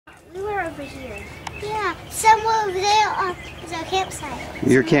over here. Yeah, somewhere over there is our campsite.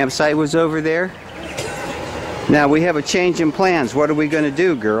 Your campsite was over there? Now we have a change in plans. What are we going to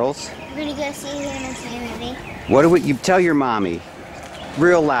do, girls? We're going to go see the Hannah Montana movie. What do we? You tell your mommy,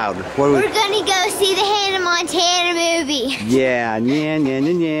 real loud. We're going to go see the Hannah Montana movie. Yeah,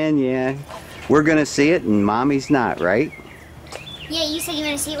 yeah. We're going to see it, and mommy's not, right? Yeah, you said you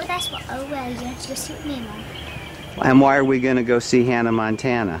want to see it with us. Well, oh well, you have to go see it with me, Mom. And why are we going to go see Hannah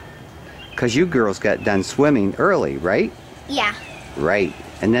Montana? Because you girls got done swimming early, right? Yeah. Right.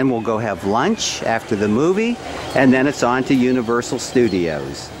 And then we'll go have lunch after the movie, and then it's on to Universal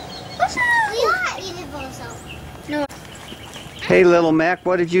Studios. Universal. No. Hey, little Mac,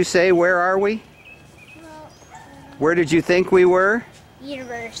 what did you say? Where are we? Where did you think we were?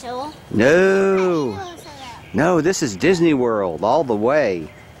 Universal. No. No, this is Disney World all the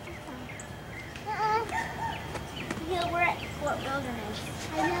way. We're at Fort Wilderness.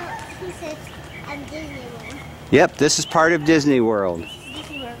 I know. He said I'm Disney World. Yep, this is part of Disney World.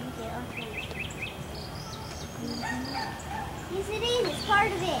 Disney World. Yes, it is. It's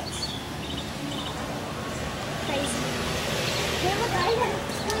part of it. Crazy.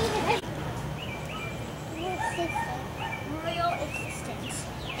 Royal existence.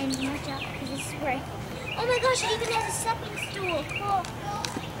 And watch out because this is where. Oh my gosh! It even has a stepping stool. Cool.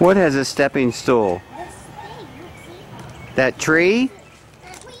 What has a stepping stool? This thing. Look, see? That tree?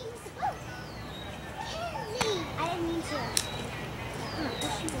 That's what you spoke. Kenzie! I didn't mean to.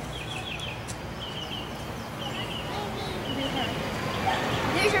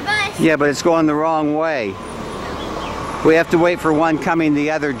 There's your bus. Yeah, but it's going the wrong way. We have to wait for one coming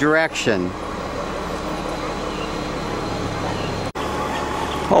the other direction.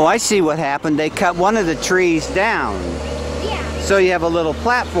 Oh, I see what happened. They cut one of the trees down. Yeah. So you have a little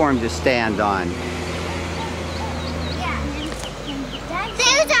platform to stand on. Yeah.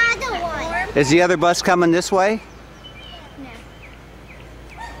 Those are the ones. Is the other bus coming this way? No.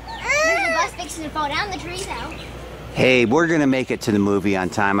 There's a bus fixing to fall down the tree though. Hey, we're going to make it to the movie on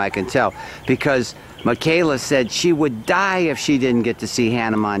time, I can tell. Because Michaela said she would die if she didn't get to see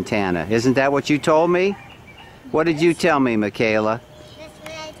Hannah Montana. Isn't that what you told me? What did you tell me, Michaela? That's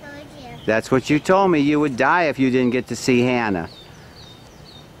what I told you. That's what you told me. You would die if you didn't get to see Hannah.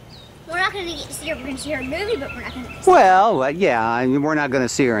 We're not going to get to see her. We're going to see her movie, but we're not going to see her. Well, yeah, I mean, we're not going to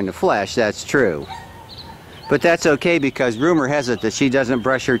see her in the flesh. That's true. But that's okay because rumor has it that she doesn't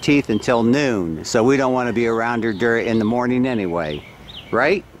brush her teeth until noon. So we don't want to be around her in the morning anyway.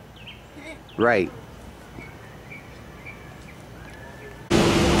 Right? Right.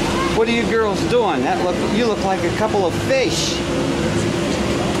 What are you girls doing? You look like a couple of fish. I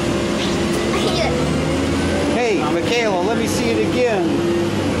can do it. Hey, Michaela, let me see it again.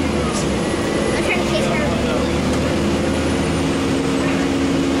 I'm trying to chase her.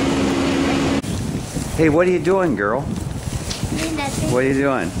 Hey, what are you doing, girl? Nothing. What are you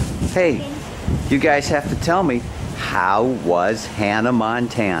doing? Hey, you guys have to tell me, how was Hannah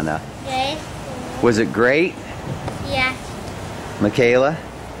Montana? Good. Was it great? Yeah. Michaela,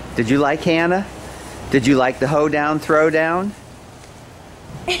 did you like Hannah? Did you like the hoedown, throwdown?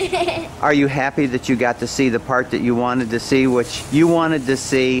 Are you happy that you got to see the part that you wanted to see, which you wanted to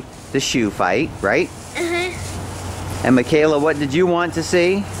see the shoe fight, right? Uh-huh. And Michaela, what did you want to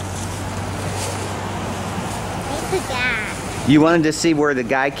see? You wanted to see where the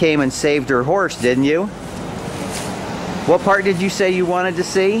guy came and saved her horse, didn't you? What part did you say you wanted to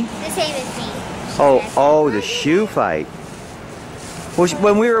see? The same as me. Oh, the shoe fight. Well,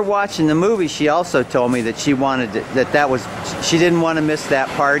 when we were watching the movie, she also told me that she wanted she didn't want to miss that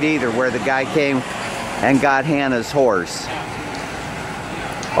part either, where the guy came and got Hannah's horse.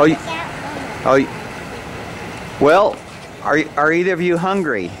 Well, are either of you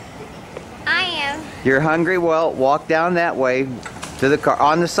hungry? I am. You're hungry? Well, walk down that way to the car,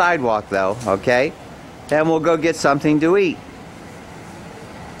 on the sidewalk though, okay? And we'll go get something to eat.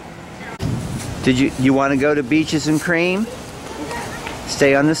 You want to go to Beaches and Cream?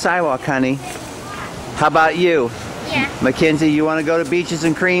 Stay on the sidewalk, honey. How about you? Yeah. Mackenzie, you want to go to Beaches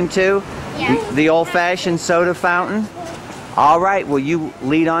and Cream too? Yeah. The old-fashioned soda fountain? All right, well, you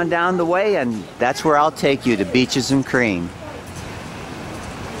lead on down the way, and that's where I'll take you, to Beaches and Cream.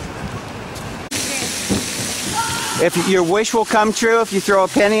 If your wish will come true if you throw a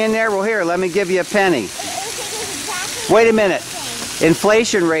penny in there, well, here, let me give you a penny. Wait a minute.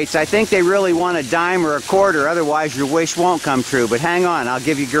 Inflation rates, I think they really want a dime or a quarter, otherwise your wish won't come true. But hang on, I'll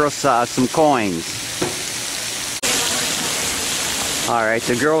give you girls some coins. All right,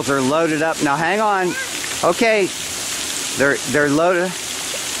 the girls are loaded up. Now hang on. Okay, they're loaded.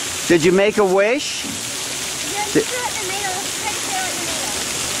 Did you make a wish?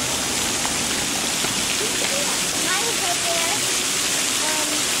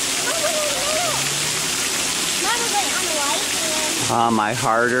 Ah, my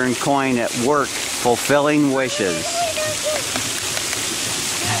hard-earned coin at work, fulfilling wishes.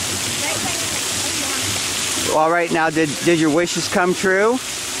 All right, now, did your wishes come true?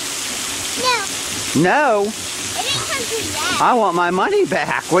 No. No? It didn't come true yet. I want my money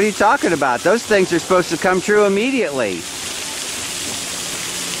back. What are you talking about? Those things are supposed to come true immediately.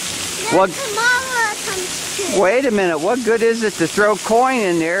 No, What? tomorrow it comes true. Wait a minute. What good is it to throw coin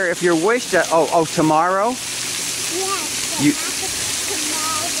in there if your wish to... Oh, tomorrow? Yes. You-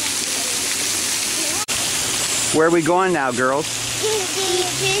 Tomorrow. Where are we going now, girls? Beaches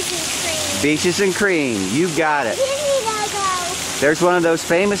and cream. Beaches and cream. You got it. Disney logo. There's one of those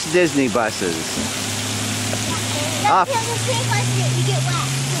famous Disney buses. Up. You get wet.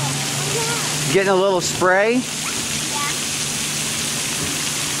 Yeah. Getting a little spray? Yeah.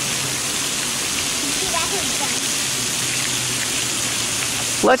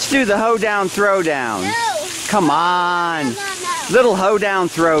 Let's do the hoedown throwdown. No. Come on. No. Little hoedown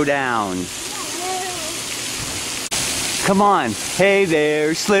throwdown. Come on. Hey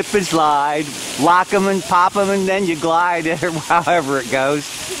there, slip and slide. Lock 'em and pop 'em and then you glide, however it goes.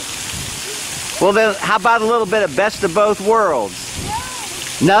 Well then, how about a little bit of best of both worlds?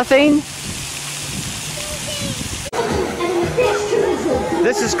 Nothing?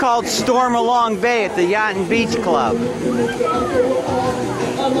 This is called Storm Along Bay at the Yacht and Beach Club.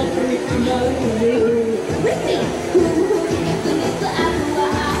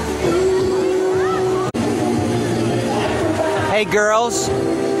 Hey girls,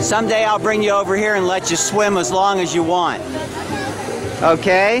 someday I'll bring you over here and let you swim as long as you want.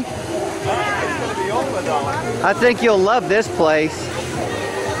 Okay? I think you'll love this place.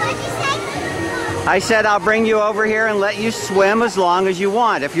 I said I'll bring you over here and let you swim as long as you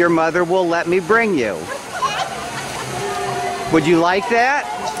want, if your mother will let me bring you. Would you like that?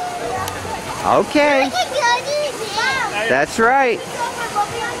 Okay. That's right.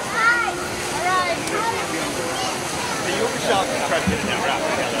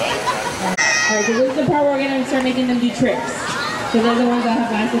 Alright, so this is the part where we're going to start making them do tricks. So those are the ones that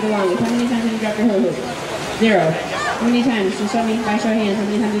have lasted the longest. How many times have you dropped your hula hoop? 0. How many times? Just show me by show of hands. How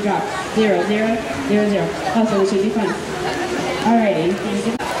many times you dropped? 0, 0, 0, 0. Oh, so this should be fun. Alrighty.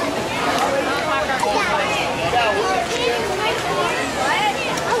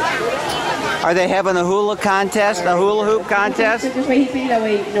 Are they having a hula contest? A hula hoop contest? Just wait here, that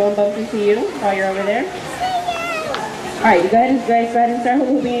way no one bumps into you while you're over there. Alright, go ahead and start hula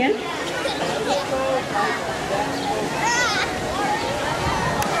hooping again.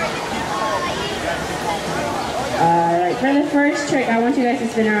 Alright, for the first trick, I want you guys to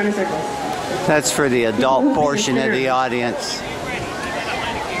spin around in circles. That's for the adult portion of the audience.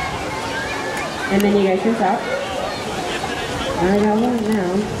 And then you guys can stop. I got one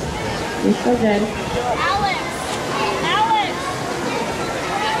now. You're so good.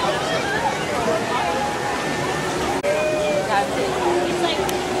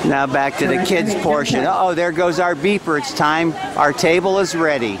 Now back to the kids portion. Uh-oh, there goes our beeper. It's time. Our table is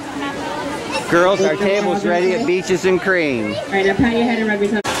ready. Girls, our table's ready at Beaches and Cream. All right, now pat your head and rub your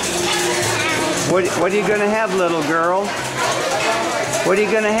tongue. What are you going to have, little girl? What are you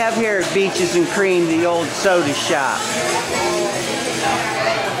going to have here at Beaches and Cream, the old soda shop?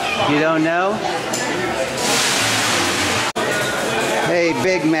 You don't know? Hey,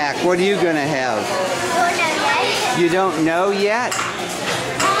 Big Mac, what are you going to have? You don't know yet?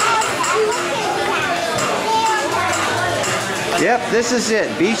 Yep, this is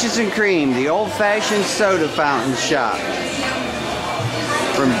it. Beaches and Cream, the old-fashioned soda fountain shop.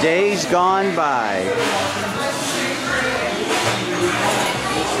 From days gone by.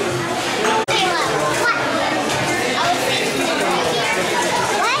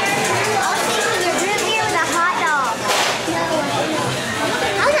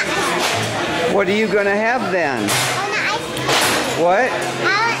 What are you going to have then? What?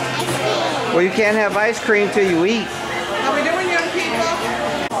 Well, you can't have ice cream till you eat. How we doing, young people?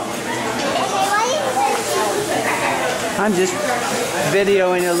 I'm just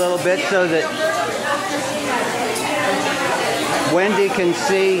videoing a little bit so that Wendy can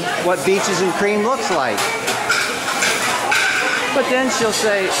see what Beaches and Cream looks like. But then she'll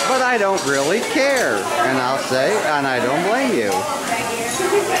say, but I don't really care. And I'll say, and I don't blame you.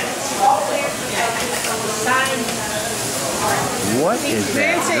 What is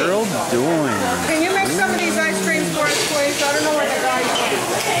that girl doing? Can you make some of these ice creams for us, please? I don't know where the guy's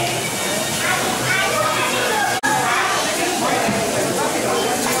at.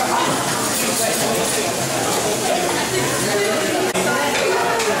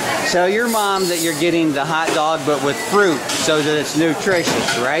 Tell your mom that you're getting the hot dog but with fruit so that it's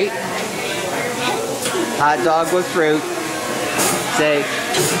nutritious, right? Hot dog with fruit. Say,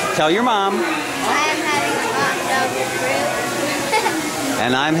 tell your mom. I am having a hot dog with fruit.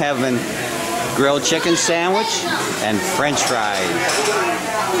 And I'm having grilled chicken sandwich and French fries.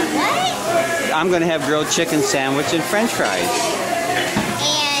 What? I'm going to have grilled chicken sandwich and French fries.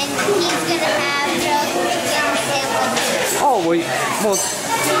 And he's going to have grilled chicken sandwich. Oh, well,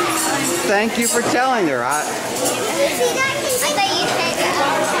 thank you for telling her. I thought you said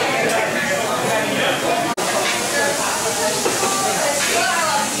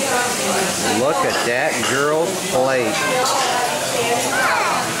Look at that girl's plate.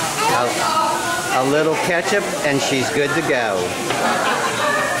 A little ketchup and she's good to go.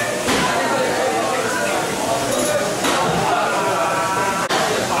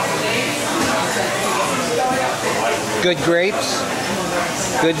 Good grapes,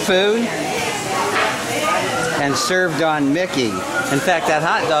 good food, and served on Mickey. In fact, that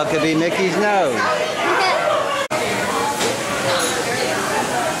hot dog could be Mickey's nose.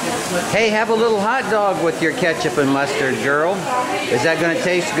 Hey, have a little hot dog with your ketchup and mustard, girl. Is that going to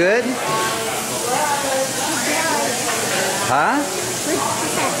taste good? Huh?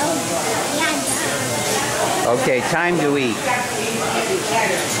 Okay, time to eat.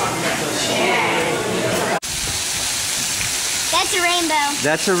 That's a rainbow.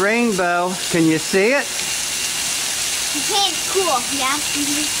 That's a rainbow. Can you see it? You can't. Cool, yeah.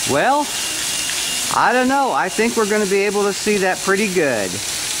 Mm-hmm. Well, I don't know. I think we're going to be able to see that pretty good.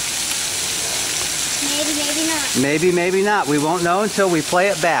 Maybe, maybe not. Maybe, maybe not. We won't know until we play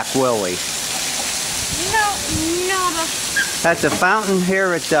it back, will we? No. That's a fountain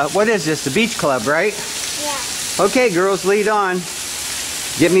here at the, what is this, the beach club, right? Yeah. Okay, girls, lead on.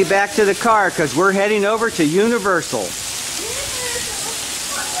 Get me back to the car because we're heading over to Universal.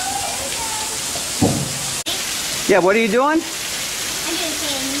 Yeah, what are you doing? I'm going to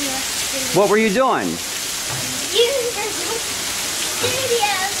say a New York City. What were you doing? Universal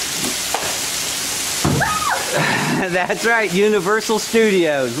Studios. Woo! That's right, Universal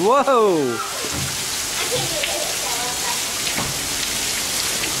Studios. Whoa! I can't do this.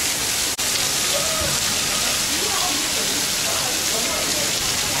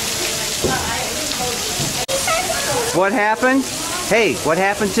 What happened? Hey, what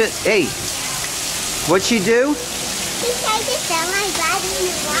happened to, hey, what'd she do? She tried to throw my body in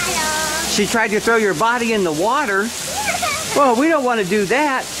the water. She tried to throw your body in the water? Well, we don't want to do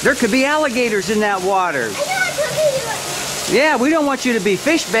that. There could be alligators in that water. I know what to do. Yeah, we don't want you to be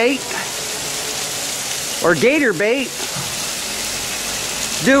fish bait or gator bait,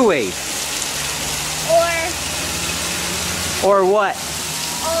 do we? Or what?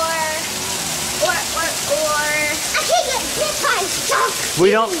 I can't get bit by shark.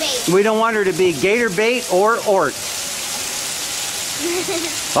 We don't want her to be gator bait or ort.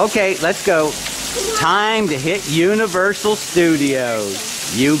 Okay, let's go. Time to hit Universal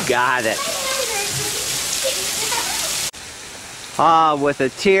Studios. You got it. Ah, with a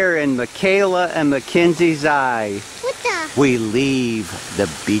tear in Michaela and Mackenzie's eye, What the? we leave the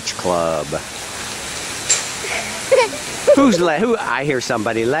beach club. Who? I hear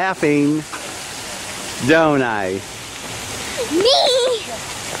somebody laughing. Don't I? Me.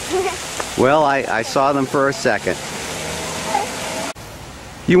 Well, I saw them for a second.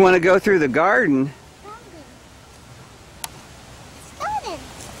 You want to go through the garden?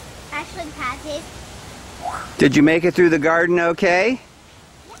 Actually, passes. Did you make it through the garden okay?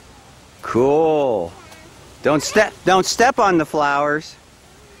 Cool. Don't step on the flowers.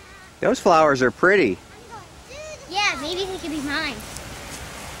 Those flowers are pretty. Yeah, maybe they could be mine.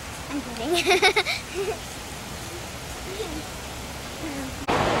 I'm kidding.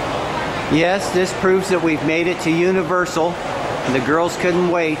 Yes, this proves that we've made it to Universal. The girls couldn't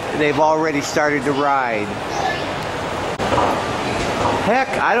wait. They've already started to ride. Heck,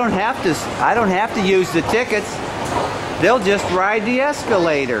 I don't have to use the tickets. They'll just ride the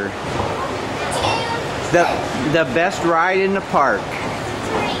escalator. The best ride in the park.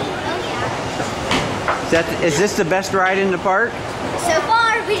 Is this the best ride in the park? So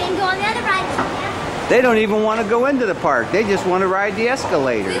far, we didn't go on the other rides. They don't even want to go into the park. They just want to ride the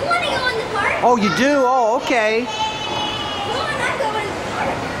escalator. We want to go in the park. Oh, you do? Oh, okay. Come on, I'm going in the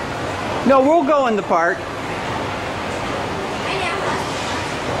park. No, we'll go in the park.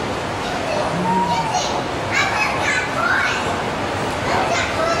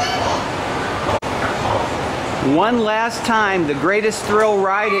 One last time, the greatest thrill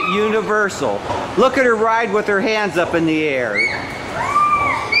ride at Universal. Look at her ride with her hands up in the air.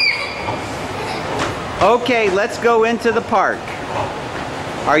 Okay, let's go into the park.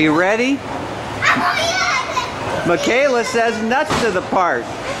 Are you ready? Michaela says nuts to the park.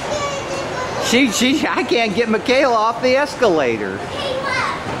 I can't get Michaela off the escalator.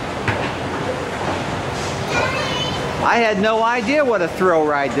 I had no idea what a thrill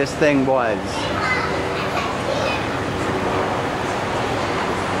ride this thing was.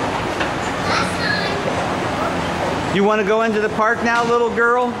 You want to go into the park now, little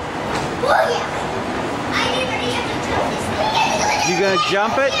girl? Oh, yeah. I already have to jump this thing. You gonna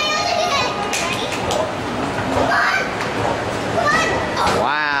jump it? Come on. Come on. Oh.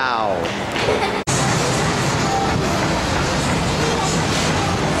 Wow.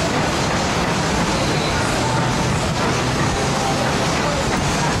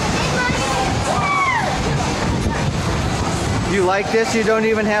 You like this? You don't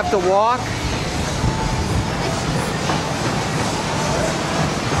even have to walk?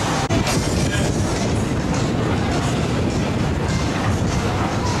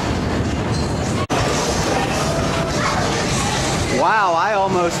 Wow, I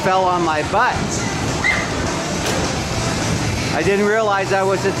almost fell on my butt. I didn't realize I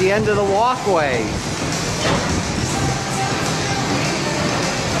was at the end of the walkway.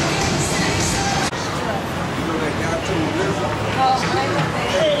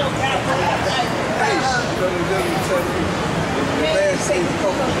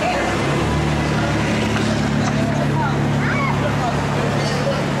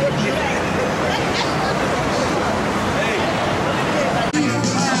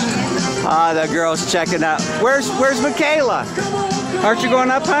 Ah, the girl's checking out. Where's Michaela? Aren't you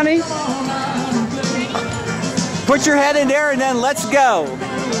going up, honey? Put your head in there and then let's go.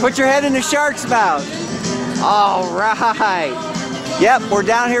 Put your head in the shark's mouth. All right. Yep, we're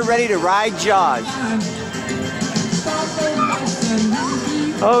down here ready to ride Jaws.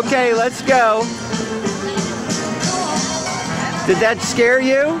 Okay, let's go. Did that scare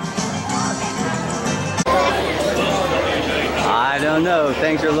you? I don't know.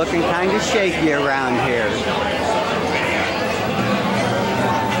 Things are looking kind of shaky around here.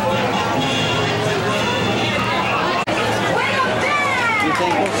 You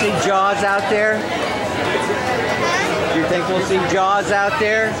think we'll see Jaws out there? Do you think we'll see Jaws out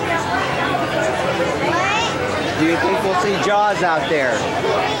there? Do you think we'll see Jaws out there?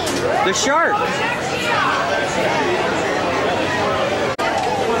 The shark.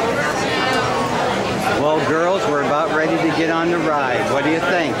 Well, girls, we're about ready to get on the ride. What do you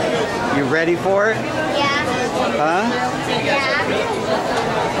think? You ready for it? Yeah. Huh? Yeah.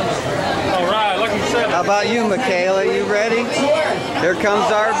 All right, like you said. How about you, Michaela? You ready? Here comes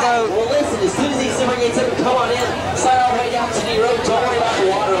our boat. Well, listen, as soon as these super gates open, come on in. Slide all the way down to the road. Don't worry about the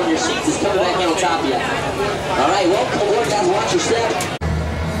water on your sheets. It's coming back in on top of you. All right, welcome aboard, guys. Watch your step.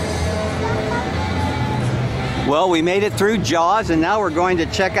 Well, we made it through Jaws, and now we're going to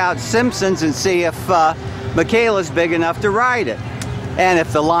check out Simpsons and see if Michaela's big enough to ride it. And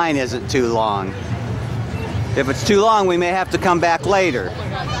if the line isn't too long. If it's too long, we may have to come back later.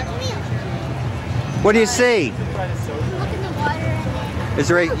 What do you see? Look in the water. Is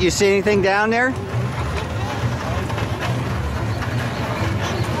there you see anything down there?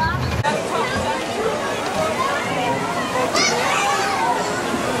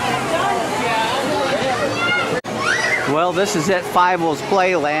 Well, this is at Fievel's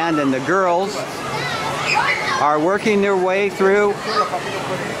Playland, and the girls are working their way through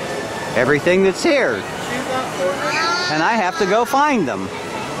everything that's here. And I have to go find them.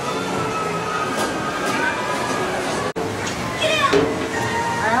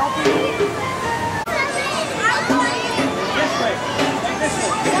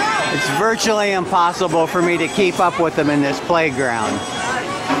 It's virtually impossible for me to keep up with them in this playground.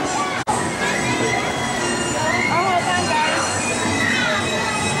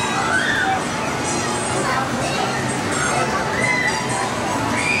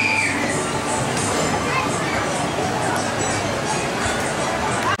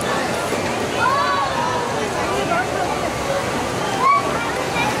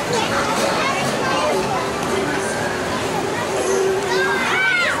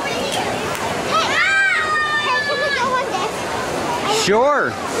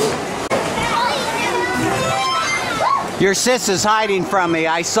 Sure. Your sis is hiding from me.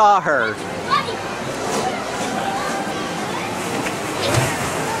 I saw her.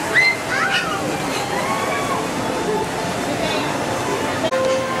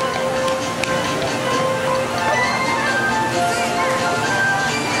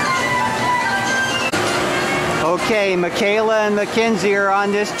 Okay, Michaela and Mackenzie are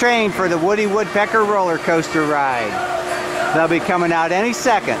on this train for the Woody Woodpecker roller coaster ride. They'll be coming out any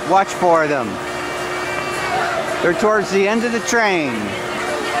second. Watch for them. They're towards the end of the train.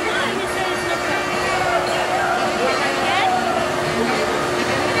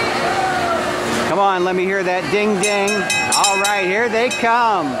 on, let me hear that ding ding. All right, here they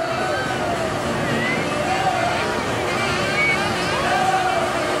come.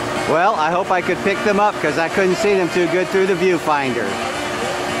 Well, I hope I could pick them up because I couldn't see them too good through the viewfinder.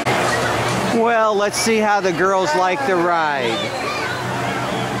 Well, let's see how the girls like the ride.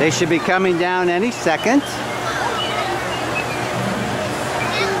 They should be coming down any second.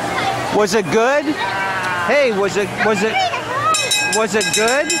 Was it good? Hey, was it good?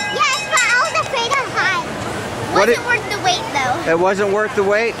 Yes, but I was afraid of heights. Wasn't worth the wait though. It wasn't worth the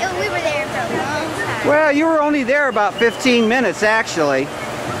wait? We were there for a long time. Well, you were only there about 15 minutes actually.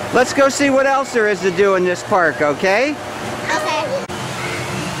 Let's go see what else there is to do in this park, okay? Okay.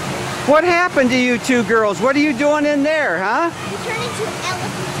 What happened to you two girls? What are you doing in there, huh? We turned into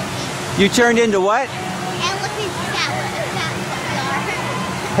elephants. You turned into what? Elephants, that's what we are.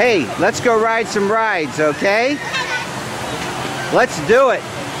 Hey, let's go ride some rides, okay? Let's do it.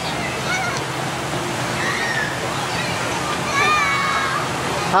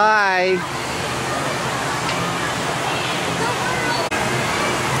 Hi.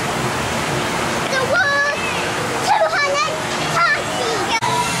 The world 200 taxi.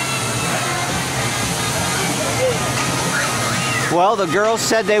 Well, the girls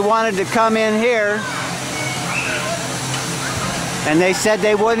said they wanted to come in here. And they said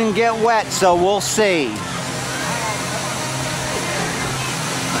they wouldn't get wet, so we'll see.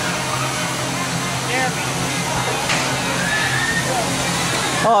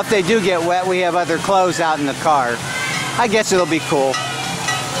 Oh, if they do get wet, we have other clothes out in the car. I guess it'll be cool.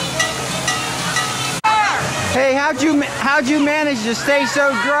 Hey, how'd you manage to stay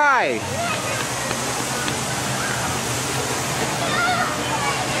so dry?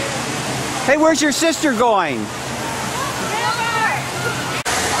 Hey, where's your sister going?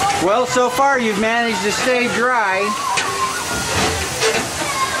 Well, so far you've managed to stay dry.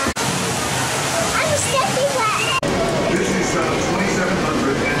 I'm stepping wet. This is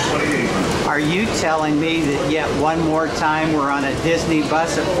 2700 and 2800. Are you telling me that yet one more time we're on a Disney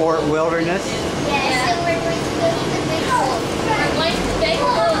bus at Fort Wilderness? Yes, so we're going to go to the big pool. We're going to the big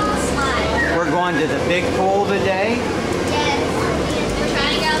pool and the slide. We're going to the big pool today? Yes. We're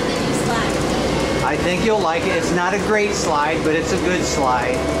trying out the new slide. I think you'll like it. It's not a great slide, but it's a good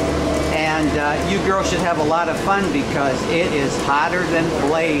slide. And you girls should have a lot of fun because it is hotter than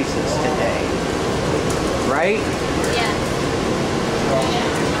blazes today. Right? Yeah.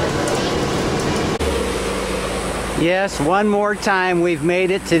 Yes, one more time we've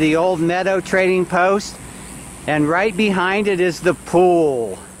made it to the old Meadow Trading Post. And right behind it is the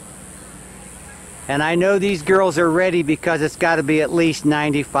pool. And I know these girls are ready because it's got to be at least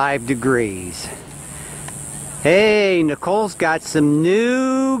 95 degrees. Hey, Nicole's got some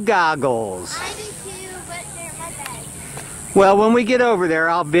new goggles. I do too, but they're in my bag. Well, when we get over there,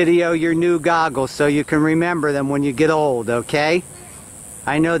 I'll video your new goggles so you can remember them when you get old, okay?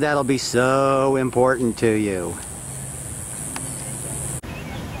 I know that'll be so important to you.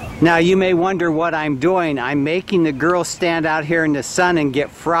 Now, you may wonder what I'm doing. I'm making the girls stand out here in the sun and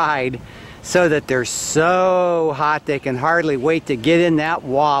get fried so that they're so hot they can hardly wait to get in that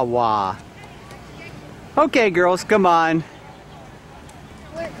wah-wah. Okay, girls, come on.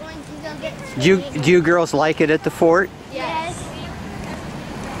 We're going to go get Do you girls like it at the fort? Yes.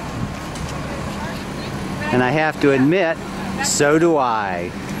 And I have to admit, so do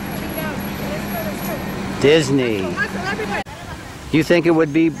I. Disney. You think it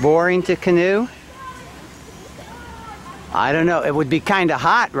would be boring to canoe? I don't know. It would be kind of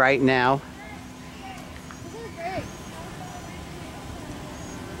hot right now.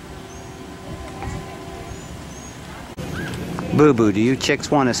 Boo-boo, do you chicks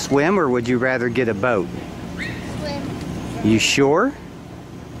want to swim or would you rather get a boat? Swim. You sure?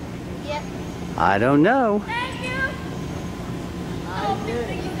 Yep. I don't know. Thank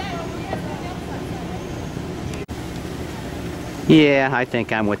you. Yeah, I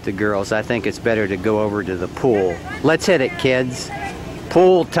think I'm with the girls. I think it's better to go over to the pool. Let's hit it, kids.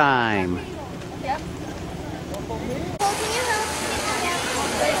 Pool time.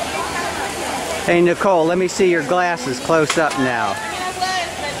 Hey, Nicole, let me see your glasses close up now.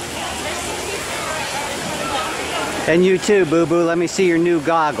 And you too, Boo-Boo. Let me see your new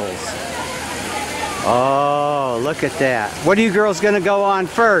goggles. Oh, look at that. What are you girls going to go on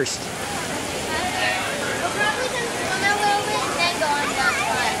first? We're probably going to swim a little bit and then go on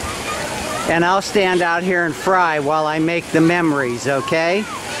that slide. And I'll stand out here and fry while I make the memories, okay?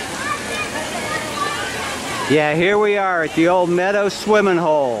 Yeah, here we are at the old Meadow swimming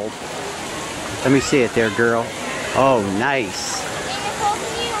hole. Let me see it there, girl. Oh, nice.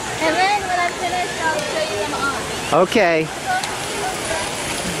 And then when I'm finished, I'll show you them on. Okay.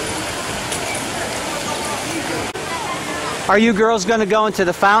 Are you girls going to go into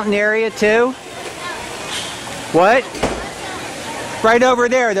the fountain area too? What? Right over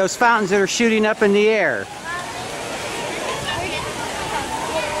there, those fountains that are shooting up in the air.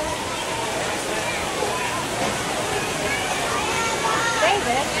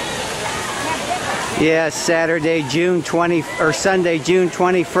 Yeah, Saturday, June 20, or Sunday, June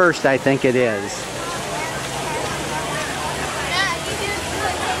 21st, I think it is.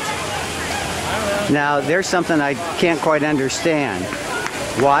 Now, there's something I can't quite understand.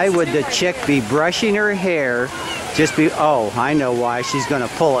 Why would the chick be brushing her hair oh, I know why. She's going to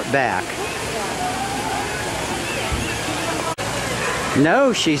pull it back.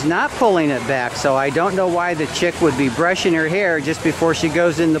 No, she's not pulling it back, so I don't know why the chick would be brushing her hair just before she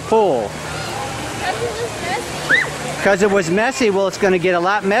goes in the pool. Because it was messy. Well, it's going to get a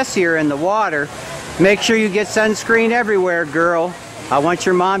lot messier in the water. Make sure you get sunscreen everywhere, girl. I want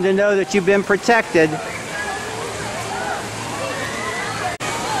your mom to know that you've been protected.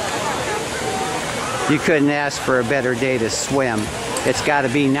 You couldn't ask for a better day to swim. It's got to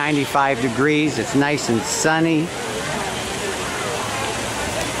be 95 degrees. It's nice and sunny.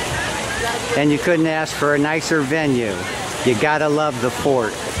 And you couldn't ask for a nicer venue. You got to love the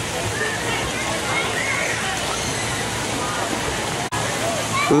fort.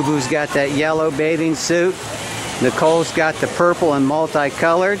 Boo-Boo's got that yellow bathing suit. Nicole's got the purple and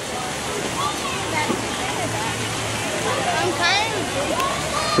multicolored.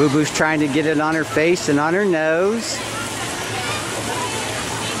 Boo-Boo's trying to get it on her face and on her nose.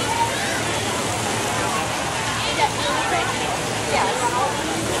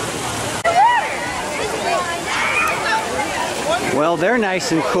 Well, they're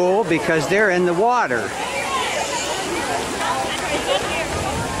nice and cool because they're in the water.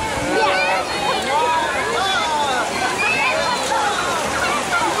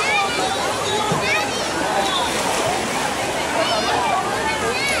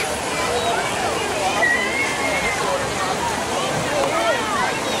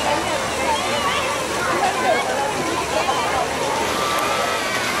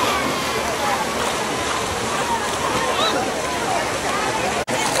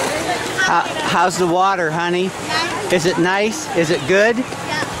 How's the water, honey? Is it nice? Is it good?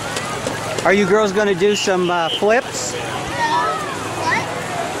 Yeah. Are you girls going to do some flips? What?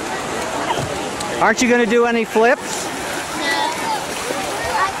 Aren't you going to do any flips? No.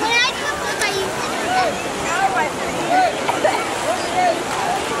 When I do a flip, I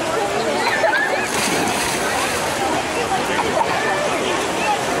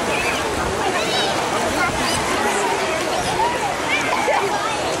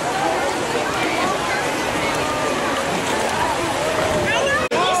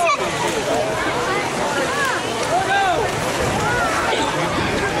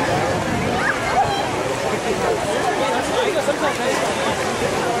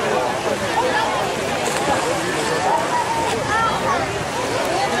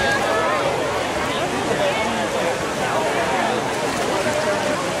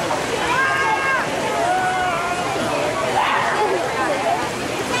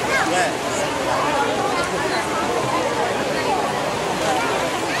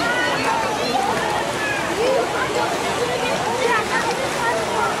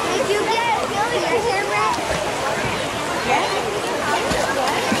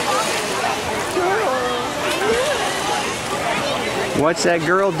What's that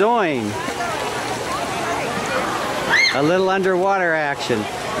girl doing? A little underwater action.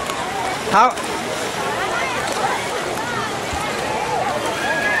 How?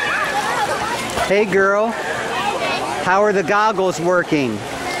 Hey girl, how are the goggles working?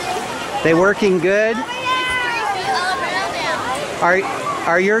 They working good?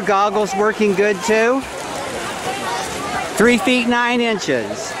 Are your goggles working good too? 3 feet 9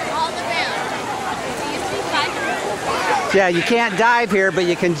 inches. Yeah, you can't dive here, but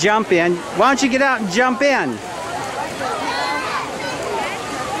you can jump in. Why don't you get out and jump in?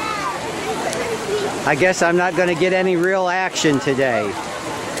 I guess I'm not going to get any real action today.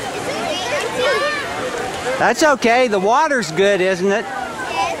 That's okay. The water's good, isn't it?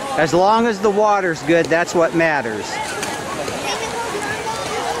 As long as the water's good, that's what matters.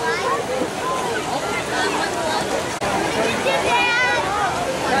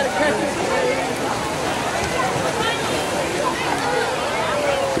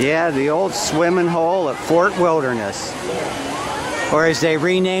 Yeah, the old swimming hole at Fort Wilderness. Or as they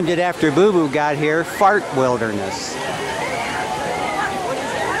renamed it after Boo Boo got here, Fart Wilderness.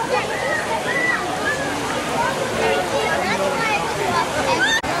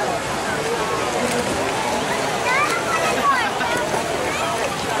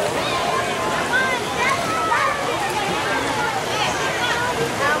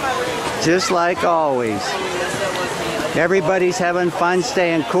 Just like always. Everybody's having fun,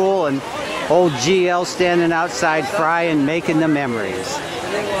 staying cool, and old GL standing outside frying, making the memories.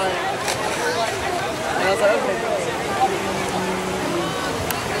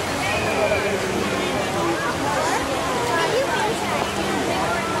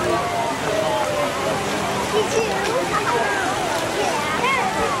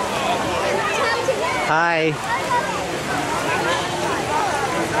 Hi.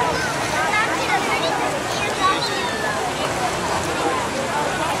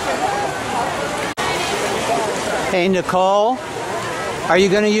 Hey, Nicole, are you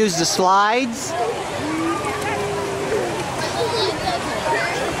going to use the slides?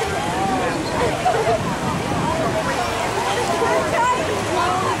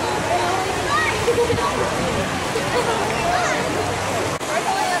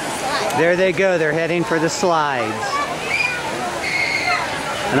 There they go, they're heading for the slides.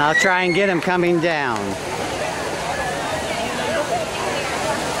 And I'll try and get them coming down.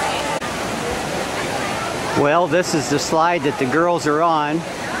 Well, this is the slide that the girls are on,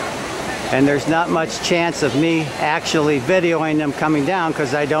 and there's not much chance of me actually videoing them coming down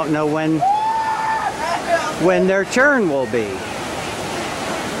because I don't know when their turn will be.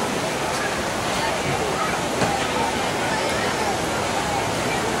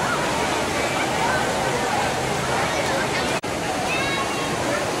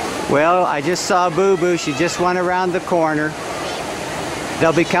 Well, I just saw Boo Boo. She just went around the corner.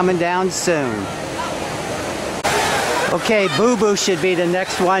 They'll be coming down soon. Okay, Boo Boo should be the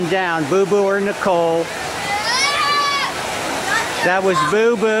next one down. Boo Boo or Nicole. That was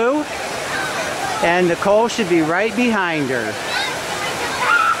Boo Boo. And Nicole should be right behind her.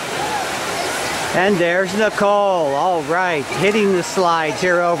 And there's Nicole. All right, hitting the slides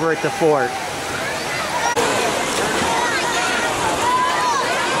here over at the fort.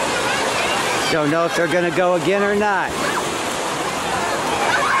 Don't know if they're going to go again or not.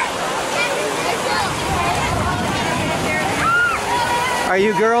 Are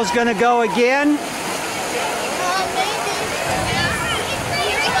you girls going to go again?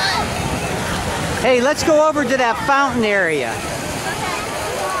 Hey, let's go over to that fountain area.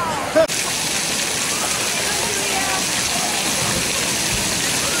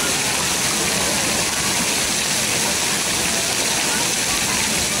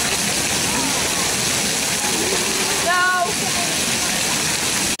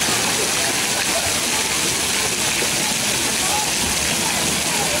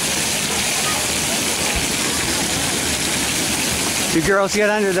 You girls get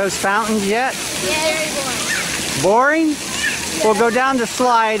under those fountains yet? Yeah, very boring. Boring? We'll go down the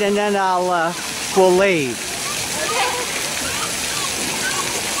slide and then we'll leave.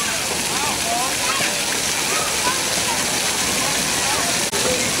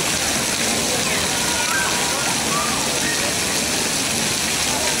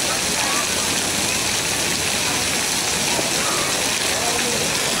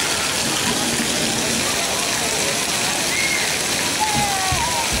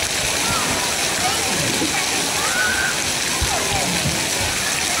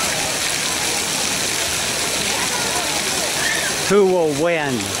 Who will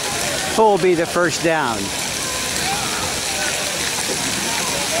win? Who will be the first down?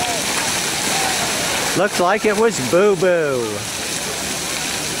 Looks like it was Boo Boo.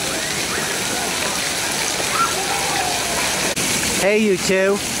 Hey, you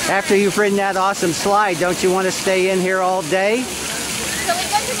two. After you've ridden that awesome slide, don't you want to stay in here all day? Can we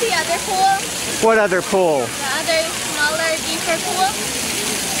go to the other pool? What other pool? The other smaller, deeper pool?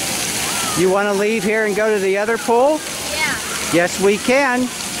 You want to leave here and go to the other pool? Yeah. Yes, we can.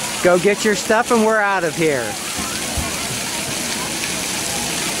 Go get your stuff and we're out of here.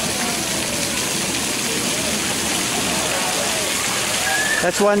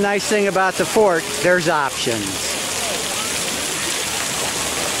 That's one nice thing about the fort. There's options.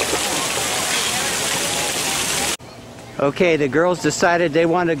 Okay, the girls decided they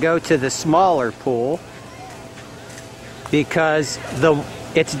want to go to the smaller pool because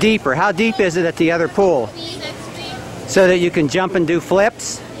it's deeper. How deep is it at the other pool? 6 feet. So that you can jump and do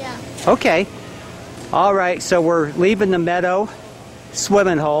flips? Yeah. Okay. All right, so we're leaving the meadow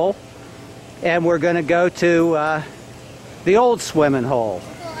swimming hole and we're going to go to the old swimming hole.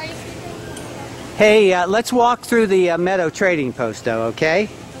 So are you Hey, let's walk through the meadow trading post, though, okay?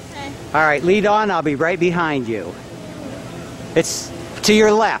 okay? All right, lead on. I'll be right behind you. It's to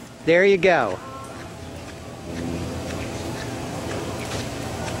your left. There you go.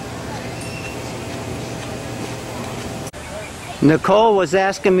 Nicole was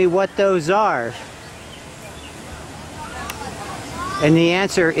asking me what those are. And the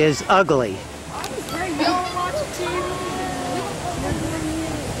answer is ugly.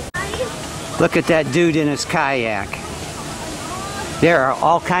 Look at that dude in his kayak. There are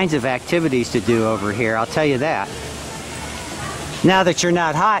all kinds of activities to do over here, I'll tell you that. Now that you're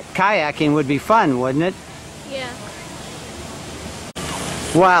not hot, kayaking would be fun, wouldn't it? Yeah.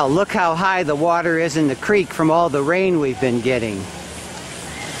 Wow, look how high the water is in the creek from all the rain we've been getting.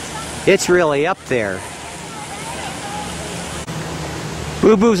 It's really up there.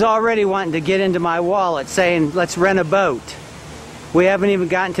 Boo Boo's already wanting to get into my wallet saying, let's rent a boat. We haven't even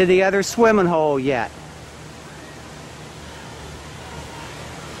gotten to the other swimming hole yet.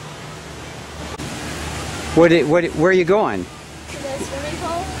 Where are you going? To the swimming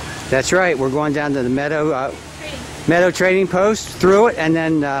pool? That's right, we're going down to the Meadow Trading Post, through it, and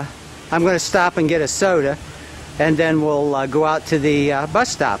then I'm going to stop and get a soda, and then we'll go out to the bus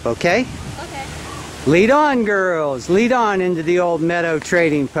stop, okay? Okay. Lead on, girls! Lead on into the old Meadow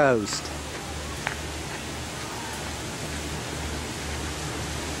Trading Post.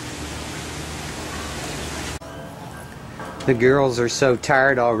 The girls are so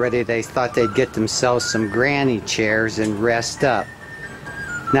tired already they thought they'd get themselves some granny chairs and rest up.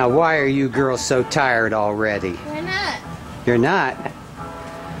 Now why are you girls so tired already? We're not. You're not?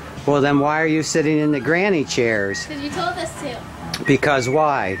 Well then why are you sitting in the granny chairs? Because you told us to. Because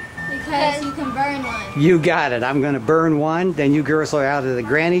why? Because you can burn one. You got it. I'm going to burn one. Then you girls are out of the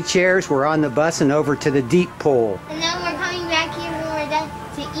granny chairs. We're on the bus and over to the deep pool. And then we're coming back here when we're done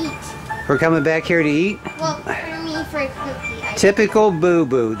to eat. We're coming back here to eat? Well, for me, for a cookie. Typical Boo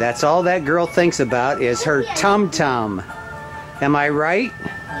Boo. That's all that girl thinks about is her tum-tum. Am I right?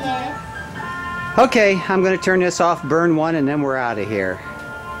 Yes. Okay, I'm going to turn this off, burn one, and then we're out of here.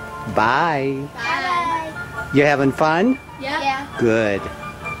 Bye. Bye. You having fun? Yeah. Good.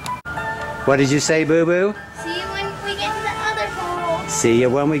 What did you say, Boo Boo? See you when we get to the other pool. See you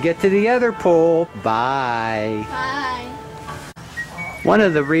when we get to the other pool. Bye. Bye. One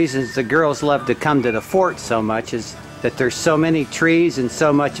of the reasons the girls love to come to the fort so much is that there's so many trees and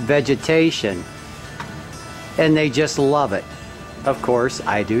so much vegetation. And they just love it. Of course,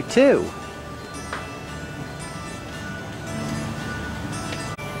 I do too.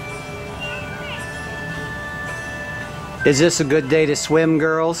 Is this a good day to swim,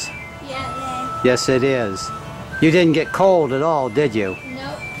 girls? Yeah. Yes, it is. You didn't get cold at all, did you?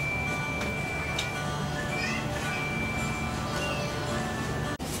 Nope.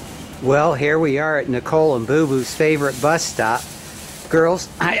 Well, here we are at Nicole and Boo Boo's favorite bus stop. Girls,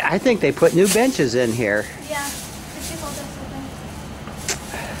 I think they put new benches in here. Yeah. Could you hold us open?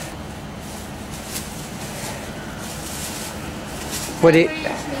 What do you, Wear your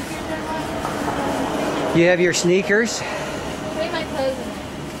sneakers or what? you have your sneakers? Put my clothes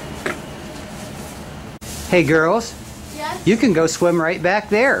in it. Hey girls, Yes? you can go swim right back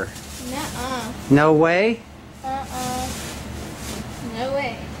there. Nuh-uh. No way? No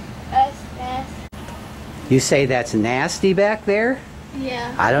way. That's. You say that's nasty back there?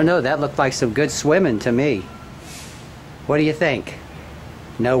 Yeah. I don't know, that looked like some good swimming to me. What do you think?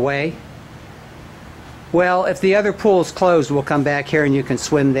 No way? Well, if the other pool's closed, we'll come back here and you can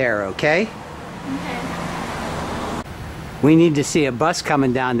swim there, okay? Okay. We need to see a bus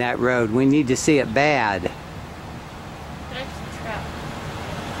coming down that road. We need to see it bad.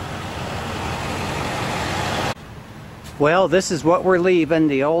 Well, this is what we're leaving,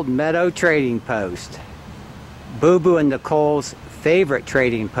 the old Meadow Trading Post. Boo Boo and Nicole's favorite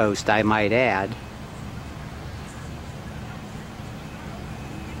trading post, I might add.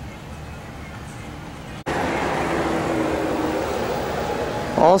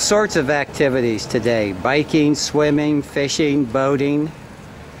 All sorts of activities today. Biking, swimming, fishing, boating.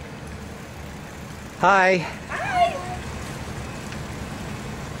 Hi. Hi.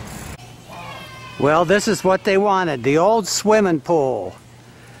 Well, this is what they wanted. The old swimming pool.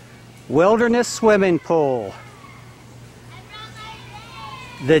 Wilderness swimming pool.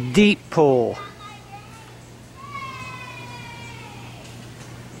 The deep pool.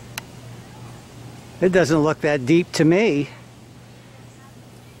 It doesn't look that deep to me.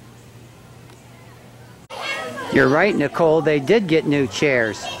 You're right, Nicole, they did get new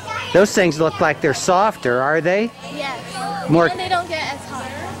chairs. Those things look like they're softer, are they? Yes. More, And they don't get as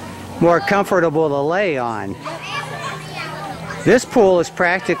hot. more comfortable to lay on. This pool is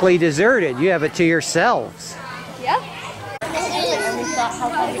practically deserted. You have it to yourselves. Yep.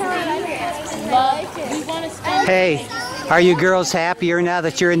 Hey, are you girls happier now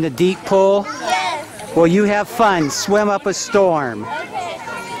that you're in the deep pool? Yes. Well, you have fun. Swim up a storm. Okay.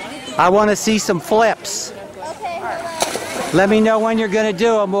 I want to see some flips. Okay. Let me know when you're going to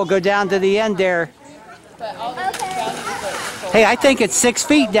do them. We'll go down to the end there. Okay. Hey, I think it's 6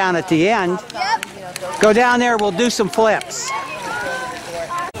 feet down at the end. Yep. Go down there, we'll do some flips.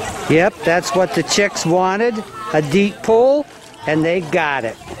 Yep, that's what the chicks wanted, a deep pool, and they got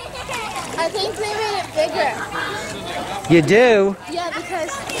it. I think they made it bigger. You do? Yeah, because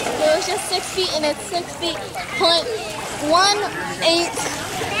it was just 6 feet and it's 6 feet,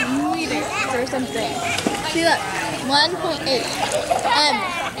 0.18 meters or something. See, look, 1.8 M.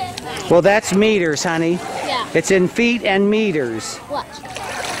 Well, that's meters, honey. Yeah. It's in feet and meters. Watch.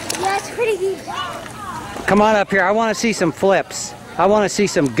 Yeah, it's pretty deep. Come on up here. I want to see some flips. I want to see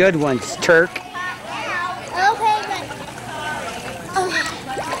some good ones, Turk. Okay, but... Oh.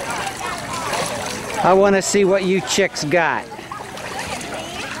 I want to see what you chicks got.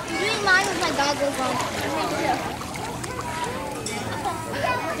 I'm doing mine with my goggles on.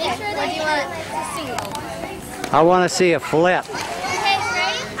 Make sure that you want to see. I want to see a flip. Okay,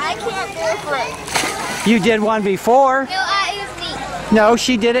 ready? I can't do a flip. You did one before. No, it was me. No,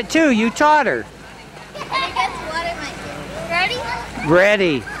 she did it too. You taught her. And it gets water in my... Ready?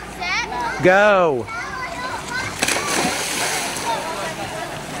 Ready. Set? Go.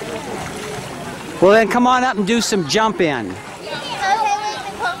 Well, then come on up and do some jump in. Okay, wait,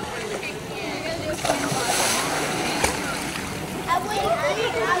 Nicole.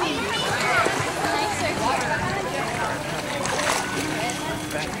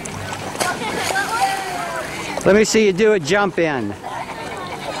 Let me see you do a jump in.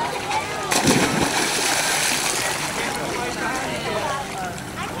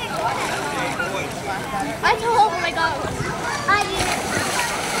 I told him I got one. I did.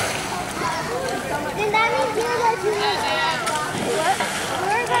 Then that means you're going to leave. What?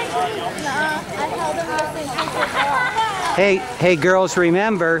 We're going to leave. Nuh-uh. I told him this is Hey girls,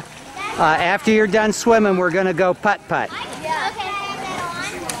 remember, after you're done swimming, we're going to go putt-putt. Yeah. Okay.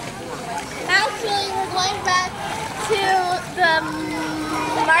 Actually, we're going back to the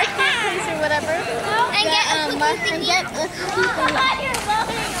marketplace or whatever and get a cookie.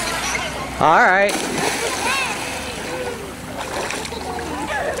 All right.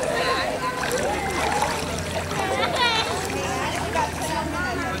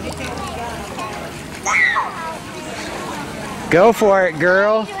 Go for it,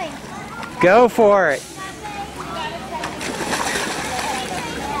 girl. Go for it.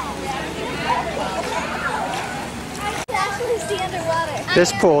 Actually see underwater.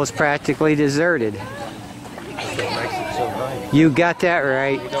 This pool is practically deserted. You got that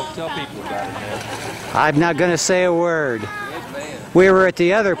right. Don't tell people about it, man. I'm not going to say a word. We were at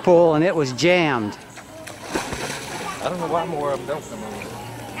the other pool and it was jammed. I don't know why more of them don't come on.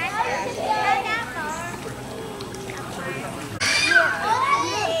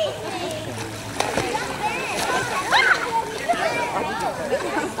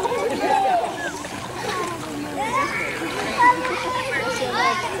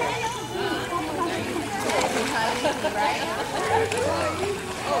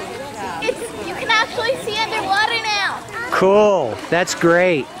 You can actually see underwater now. Cool. That's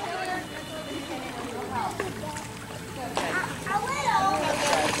great.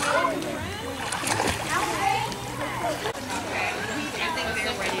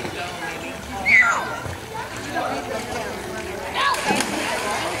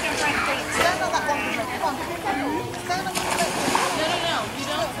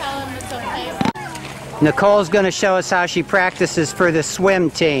 Nicole's going to show us how she practices for the swim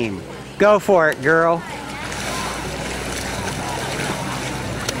team. Go for it, girl.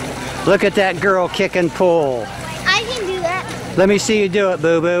 Look at that girl kicking pool. I can do that. Let me see you do it,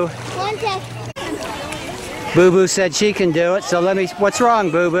 Boo-Boo. One sec. Boo-Boo said she can do it, so let me... What's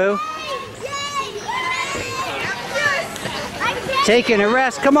wrong, Boo-Boo? Taking a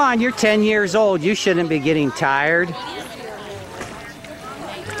rest. Come on, you're 10 years old. You shouldn't be getting tired.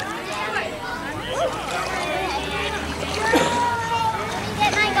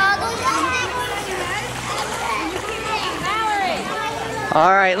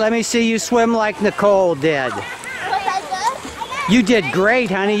 All right, let me see you swim like Nicole did. Was I You did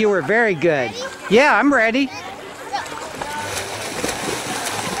great, honey. You were very good. Yeah, I'm ready.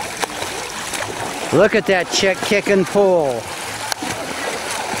 Look at that chick kicking pool.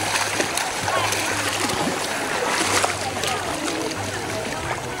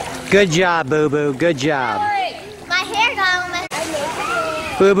 Good job, Boo-Boo. Good job. My hair got on my...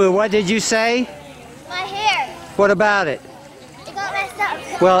 Boo-Boo, what did you say? My hair. What about it? It got messed up.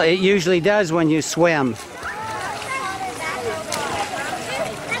 Well, it usually does when you swim.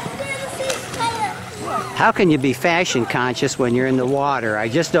 How can you be fashion conscious when you're in the water? I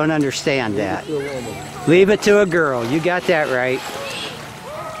just don't understand that. Leave it to a girl. You got that right.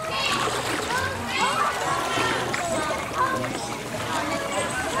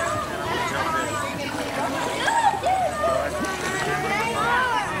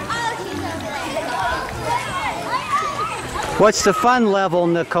 What's the fun level,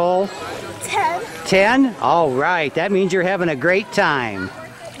 Nicole? 10. 10? All right. That means you're having a great time.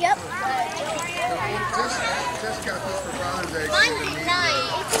 Yep. Mine's at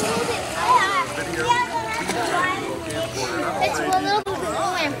 9. It's a little bit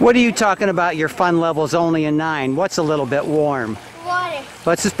warm. What are you talking about? Your fun level's only a 9. What's a little bit warm? Water.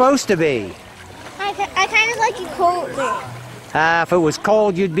 What's it supposed to be? I kind of like it colder. If it was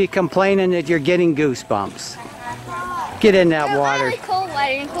cold, you'd be complaining that you're getting goosebumps. Get in that water. I like cold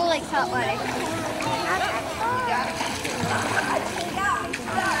water and cold like hot water.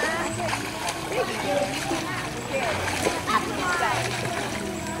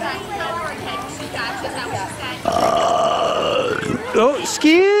 Oh,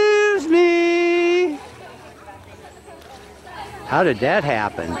 excuse me. How did that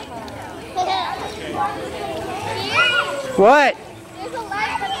happen? What? There's a light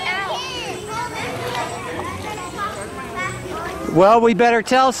out. Well, we better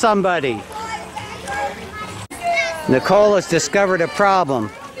tell somebody. Nicole has discovered a problem.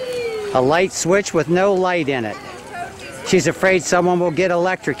 A light switch with no light in it. She's afraid someone will get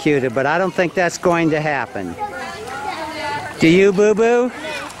electrocuted, but I don't think that's going to happen. Do you, Boo-Boo?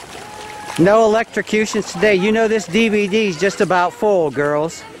 No electrocutions today. You know this DVD's just about full,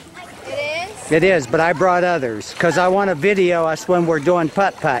 girls. It is? It is, but I brought others because I want to video us when we're doing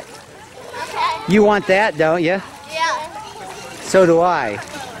putt-putt. Okay. You want that, don't you? Yeah. So do I.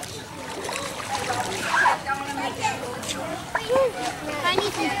 I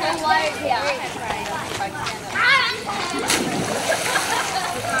need some cold water. Yeah.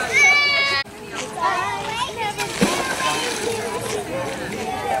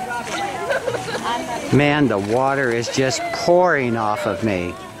 Man, the water is just pouring off of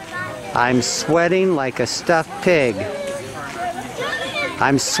me. I'm sweating like a stuffed pig.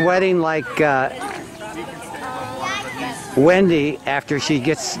 I'm sweating like Wendy after she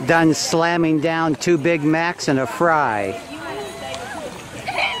gets done slamming down 2 Big Macs and a fry.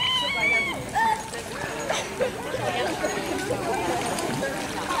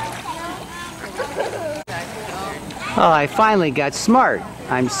 Oh, I finally got smart.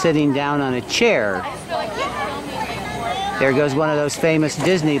 I'm sitting down on a chair. There goes one of those famous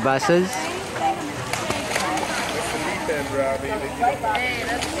Disney buses.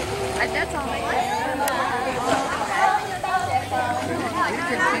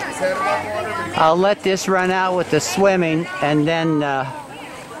 I'll let this run out with the swimming, and then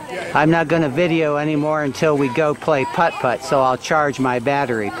I'm not going to video anymore until we go play putt-putt, so I'll charge my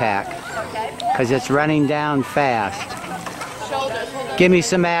battery pack because it's running down fast. Give me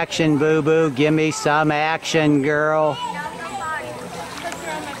some action, Boo-Boo. Give me some action, girl.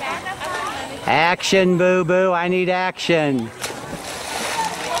 Action, Boo-Boo. I need action.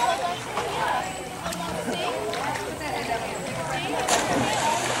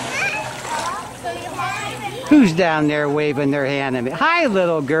 Who's down there waving their hand at me? Hi,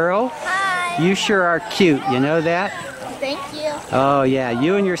 little girl. Hi. You sure are cute. You know that? Thank you. Oh, yeah.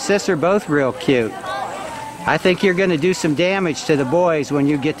 You and your sister both real cute. I think you're going to do some damage to the boys when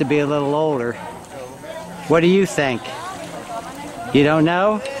you get to be a little older. What do you think? You don't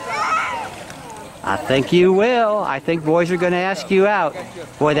know? I think you will. I think boys are going to ask you out.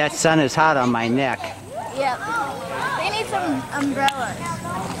 Boy, that sun is hot on my neck. Yep. They need some umbrellas.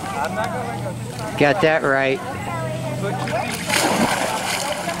 Got that right.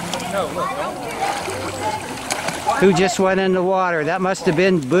 Who just went in the water? That must have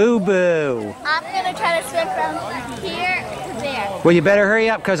been Boo-Boo. I'm going to try to swim from here to there. Well, you better hurry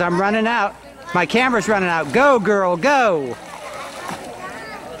up because I'm running out. My camera's running out. Go, girl, go.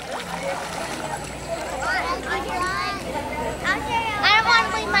 I don't want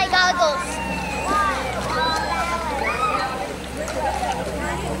to leave my goggles.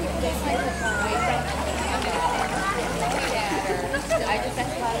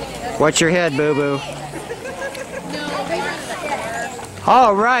 Watch your head, Boo-Boo.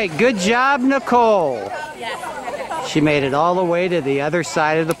 All right, good job, Nicole. She made it all the way to the other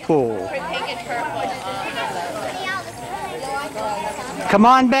side of the pool. Come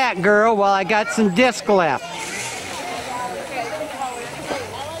on back, girl, while I got some disc left.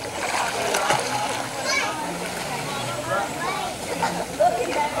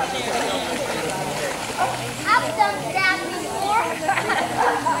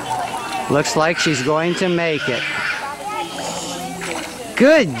 Looks like she's going to make it.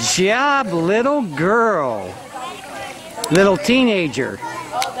 Good job, little girl. Little teenager.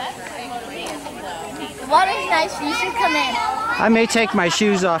 Water's nice. You should come in. I may take my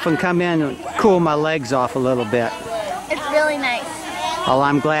shoes off and come in and cool my legs off a little bit. It's really nice. Oh,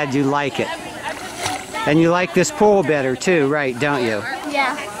 I'm glad you like it. And you like this pool better too, right, don't you?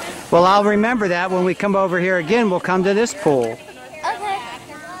 Yeah. Well, I'll remember that when we come over here again. We'll come to this pool. Okay.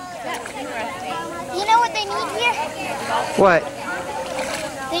 You know what they need here? What?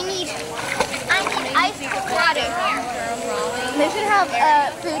 They need ice cold water. They should have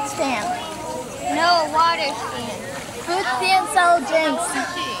a food stand. No, a water stand. Food stand sell drinks.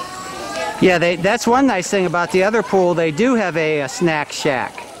 Yeah, that's one nice thing about the other pool. They do have a snack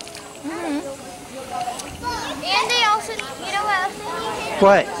shack. And they also need, you know what else they need?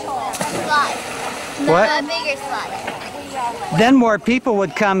 What? Slide. What? A bigger slide. Then more people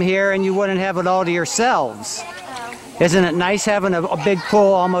would come here and you wouldn't have it all to yourselves. Isn't it nice having a big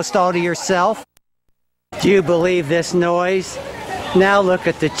pool almost all to yourself? Do you believe this noise? Now look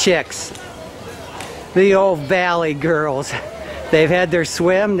at the chicks. The old valley girls. They've had their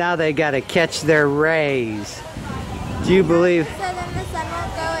swim, now they got to catch their rays. Do you believe? So then the sun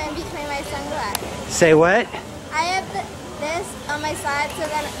won't go in between my sunglasses. Say what? I have this on my side so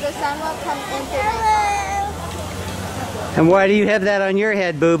then the sun won't come in through my side. And why do you have that on your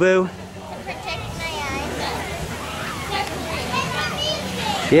head, boo-boo? To protect my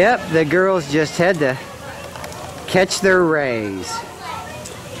eyes. Yep, the girls just had to catch their rays.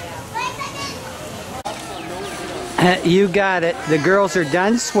 You got it. The girls are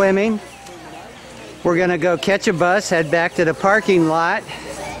done swimming. We're going to go catch a bus, head back to the parking lot,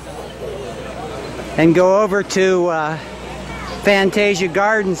 and go over to Fantasia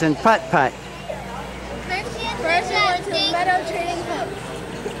Gardens and putt-putt. First we're going to the Meadow Trading Post.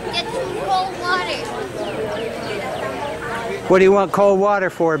 Get some cold water. What do you want cold water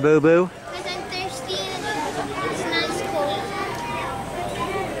for, boo-boo? Because I'm thirsty and it's nice cold.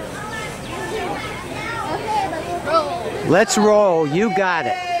 Okay, let's roll. Let's roll. You got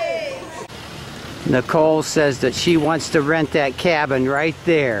it. Nicole says that she wants to rent that cabin right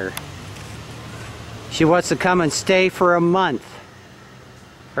there. She wants to come and stay for a month.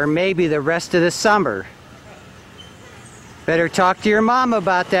 Or maybe the rest of the summer. Better talk to your mom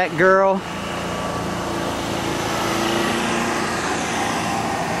about that, girl.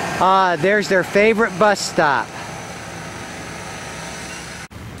 Ah, there's their favorite bus stop.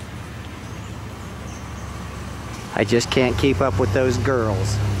 I just can't keep up with those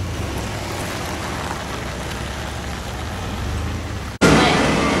girls.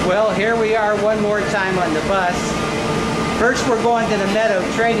 Well, here we are one more time on the bus. First we're going to the Meadow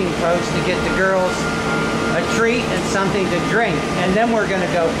Trading Post to get the girls a treat and something to drink. And then we're going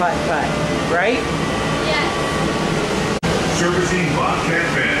to go putt-putt, right? Yes. Servicing Bobcat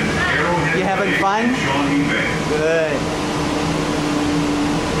Bend, Arrowhead You having Bay, fun? and Shawnee Bay. Good.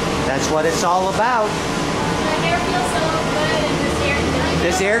 That's what it's all about. My hair feels so good in this air conditioner.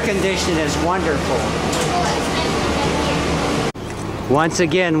 This air condition is wonderful. Once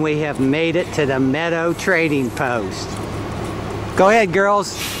again, we have made it to the Meadow Trading Post. Go ahead,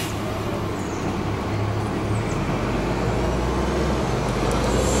 girls.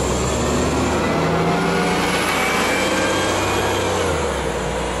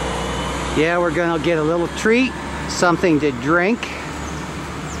 Yeah, we're going to get a little treat, something to drink,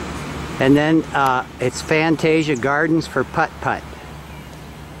 and then it's Fantasia Gardens for putt-putt.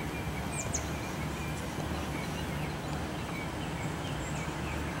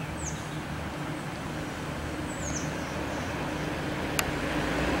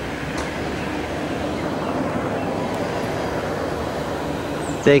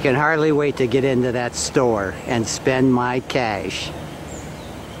 They can hardly wait to get into that store and spend my cash.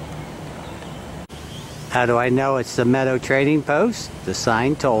 How do I know it's the Meadow Trading Post? The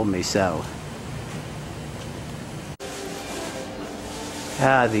sign told me so.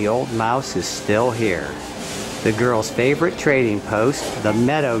 Ah, the old mouse is still here. The girl's favorite trading post, the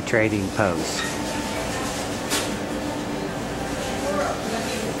Meadow Trading Post.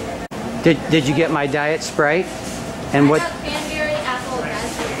 Did you get my diet Sprite? And what? Cranberry, apple,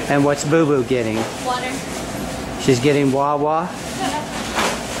 raspberry. And what's Boo Boo getting? Water. She's getting Wawa.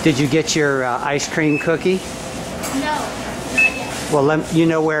 Did you get your ice cream cookie? No, not yet. Well, you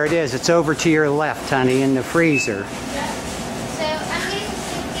know where it is. It's over to your left, honey, in the freezer. So I'm getting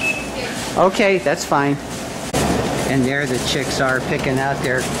some things here. Okay, that's fine. And there the chicks are picking out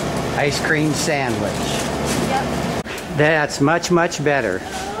their ice cream sandwich. Yep. That's much, much better.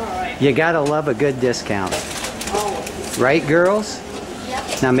 You gotta love a good discount. Right, girls?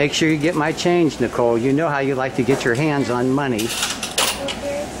 Yep. Now make sure you get my change, Nicole. You know how you like to get your hands on money.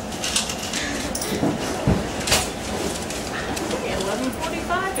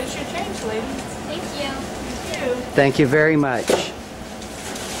 $11.45 is your change, ladies. Thank you. Thank you very much.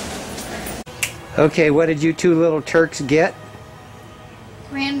 Okay, what did you two little Turks get?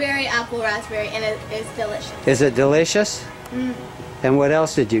 Cranberry, apple, raspberry, and it is delicious. Is it delicious? Mm. And what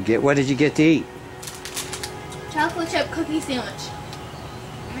else did you get? What did you get to eat? Chocolate chip cookie sandwich.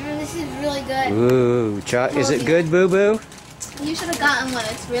 This is really good. Ooh, is it good, Boo Boo? You should have gotten one.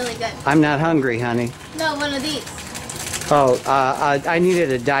 It's really good. I'm not hungry, honey. No, one of these. Oh, I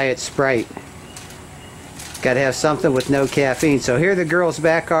needed a diet Sprite. Got to have something with no caffeine. So here the girls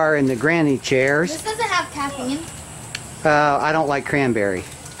back are in the granny chairs. This doesn't have caffeine. I don't like cranberry.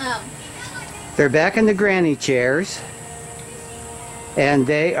 They're back in the granny chairs, and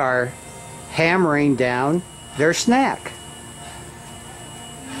they are hammering down their snack.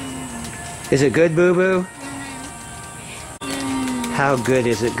 Is it good, Boo Boo? How good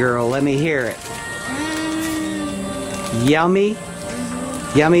is it, girl? Let me hear it. Yummy?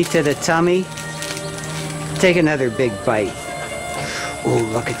 Yummy to the tummy? Take another big bite. Ooh,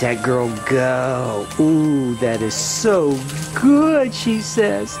 look at that girl go. Ooh, that is so good, she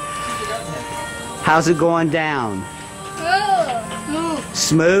says. How's it going down? Smooth.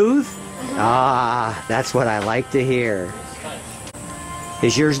 Smooth? Ah, that's what I like to hear.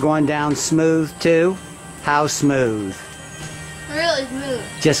 Is yours going down smooth too? How smooth? Really smooth.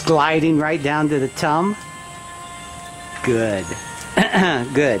 Just gliding right down to the tum? Good.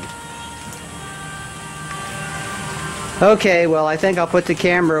 Good. Okay, well, I think I'll put the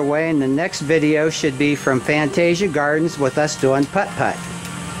camera away, and the next video should be from Fantasia Gardens with us doing putt-putt.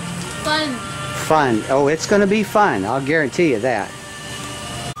 Fun. Fun. Oh, it's going to be fun. I'll guarantee you that.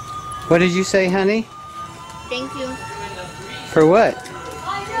 What did you say, honey? Thank you. For what?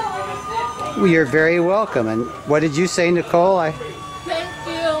 Well, you're very welcome. And what did you say, Nicole?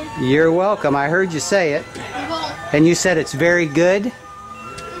 Thank you. You're welcome. I heard you say it. And you said it's very good?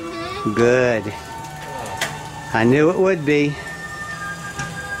 Mm-hmm. Good. I knew it would be.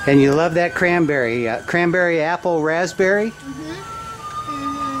 And you love that cranberry. Cranberry, apple, raspberry? Mm-hmm.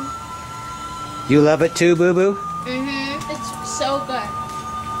 Mm-hmm. You love it too, Boo Boo? Mm-hmm. It's so good.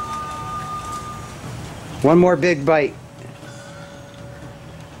 One more big bite.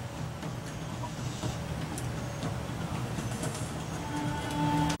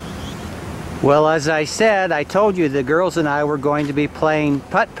 Well, as I said, I told you the girls and I were going to be playing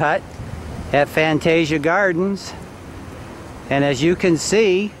putt-putt at Fantasia Gardens. And as you can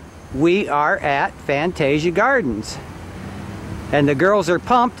see, we are at Fantasia Gardens. And the girls are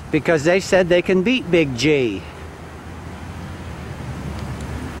pumped because they said they can beat Big G.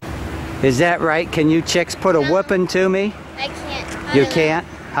 Is that right? Can you chicks put a whooping to me? I can't. You can't?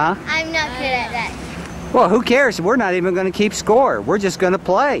 Huh? I'm not good at that. Well, who cares? We're not even going to keep score. We're just going to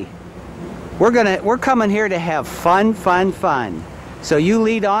play. We're coming here to have fun, fun, fun. So you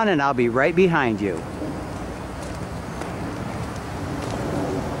lead on and I'll be right behind you.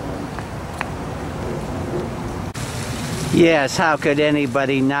 Yes, how could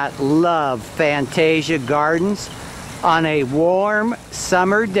anybody not love Fantasia Gardens on a warm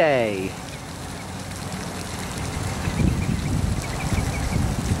summer day?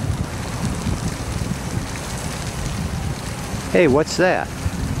 Hey, what's that?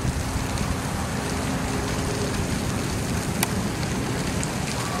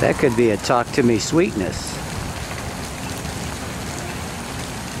 That could be a talk to me sweetness.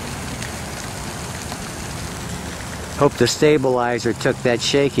 Hope the stabilizer took that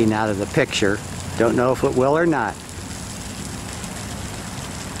shaking out of the picture. Don't know if it will or not.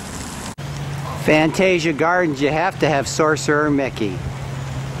 Fantasia Gardens, you have to have Sorcerer Mickey.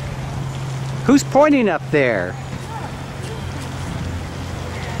 Who's pointing up there?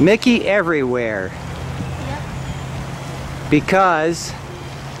 Mickey everywhere. Because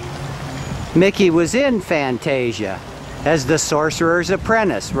Mickey was in Fantasia as the Sorcerer's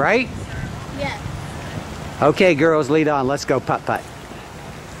Apprentice, right? Yes. Okay, girls, lead on. Let's go putt-putt.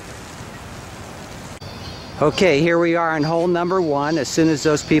 Okay, here we are on hole number 1. As soon as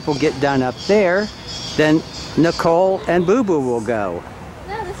those people get done up there, then Nicole and Boo Boo will go.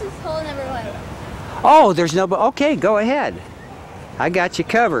 No, this is hole number 1. Oh, there's no... Okay, go ahead. I got you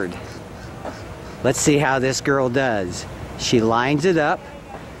covered. Let's see how this girl does. She lines it up.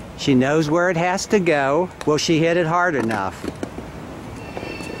 She knows where it has to go. Will she hit it hard enough?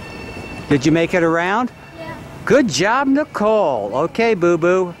 Did you make it around? Yeah. Good job, Nicole. Okay, Boo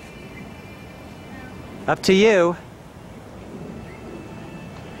Boo. Up to you.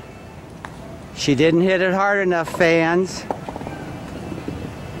 She didn't hit it hard enough, fans.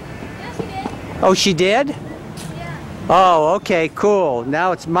 Yes, you did. Oh, she did? Yeah. Oh, okay, cool.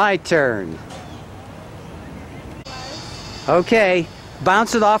 Now it's my turn. Okay,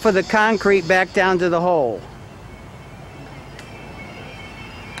 bounce it off of the concrete back down to the hole.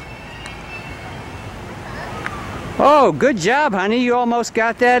 Oh, good job, honey. You almost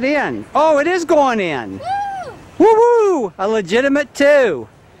got that in. Oh, it is going in. Woo! Woo-woo! A legitimate 2.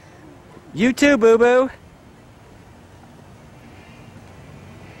 You too, Boo-Boo.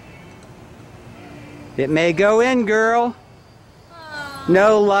 It may go in, girl.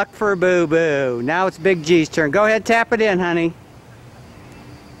 No luck for Boo-Boo. Now it's Big G's turn. Go ahead, tap it in, honey.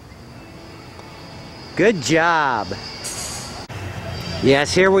 Good job.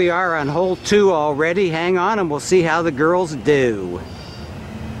 Yes, here we are on hole 2 already. Hang on and we'll see how the girls do.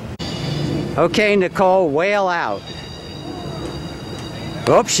 Okay, Nicole, whale out.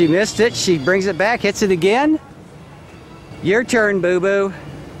 Oops, she missed it. She brings it back, hits it again. Your turn, Boo-Boo.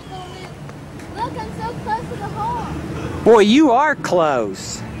 Look, I'm so close to the hole. Boy, you are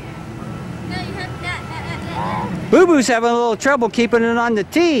close. No, you have that. Boo-Boo's having a little trouble keeping it on the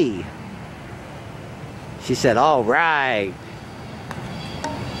tee. She said, all right.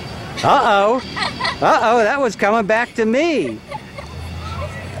 Uh-oh. Uh-oh, that was coming back to me. Do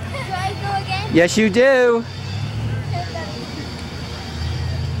I go again? Yes, you do.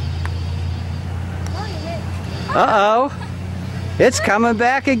 Uh-oh. It's coming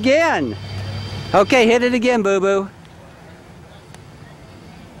back again. Okay, hit it again, Boo-Boo.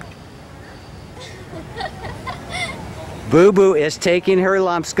 Boo-Boo is taking her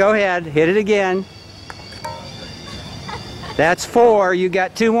lumps. Go ahead, hit it again. That's 4. You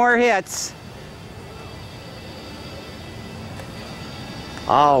got 2 more hits.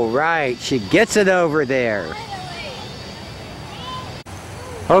 All right, she gets it over there.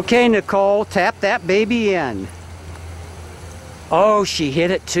 Okay, Nicole, tap that baby in. Oh, she hit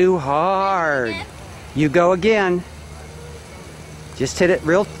it too hard. You go again. Just hit it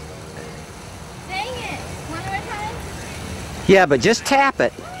real. Dang it. One more time? Yeah, but just tap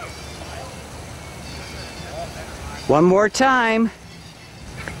it. One more time.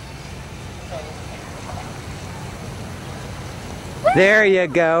 There you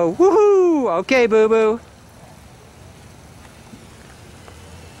go. Woohoo! Okay, Boo-Boo.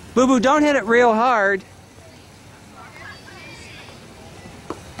 Boo-Boo, don't hit it real hard.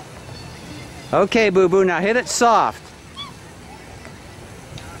 Okay, Boo-Boo, now hit it soft.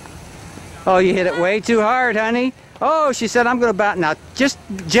 Oh, you hit it way too hard, honey. Oh, she said I'm going to bounce. Now, just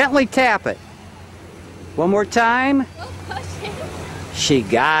gently tap it. One more time. Don't push it. She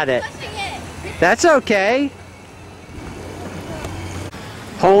got it. Pushing it. That's okay.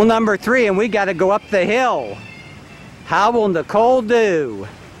 Hole number 3, and we got to go up the hill. How will Nicole do?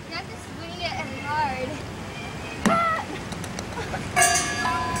 You have to swing it hard.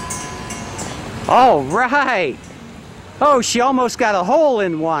 All right. Oh, she almost got a hole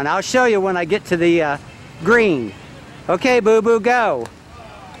in one. I'll show you when I get to the green. Okay, Boo-Boo, go.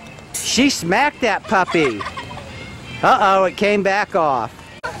 She smacked that puppy. Uh-oh, it came back off.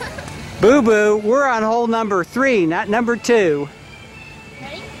 Boo-Boo, we're on hole number 3, not number 2.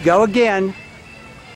 Ready? Go again.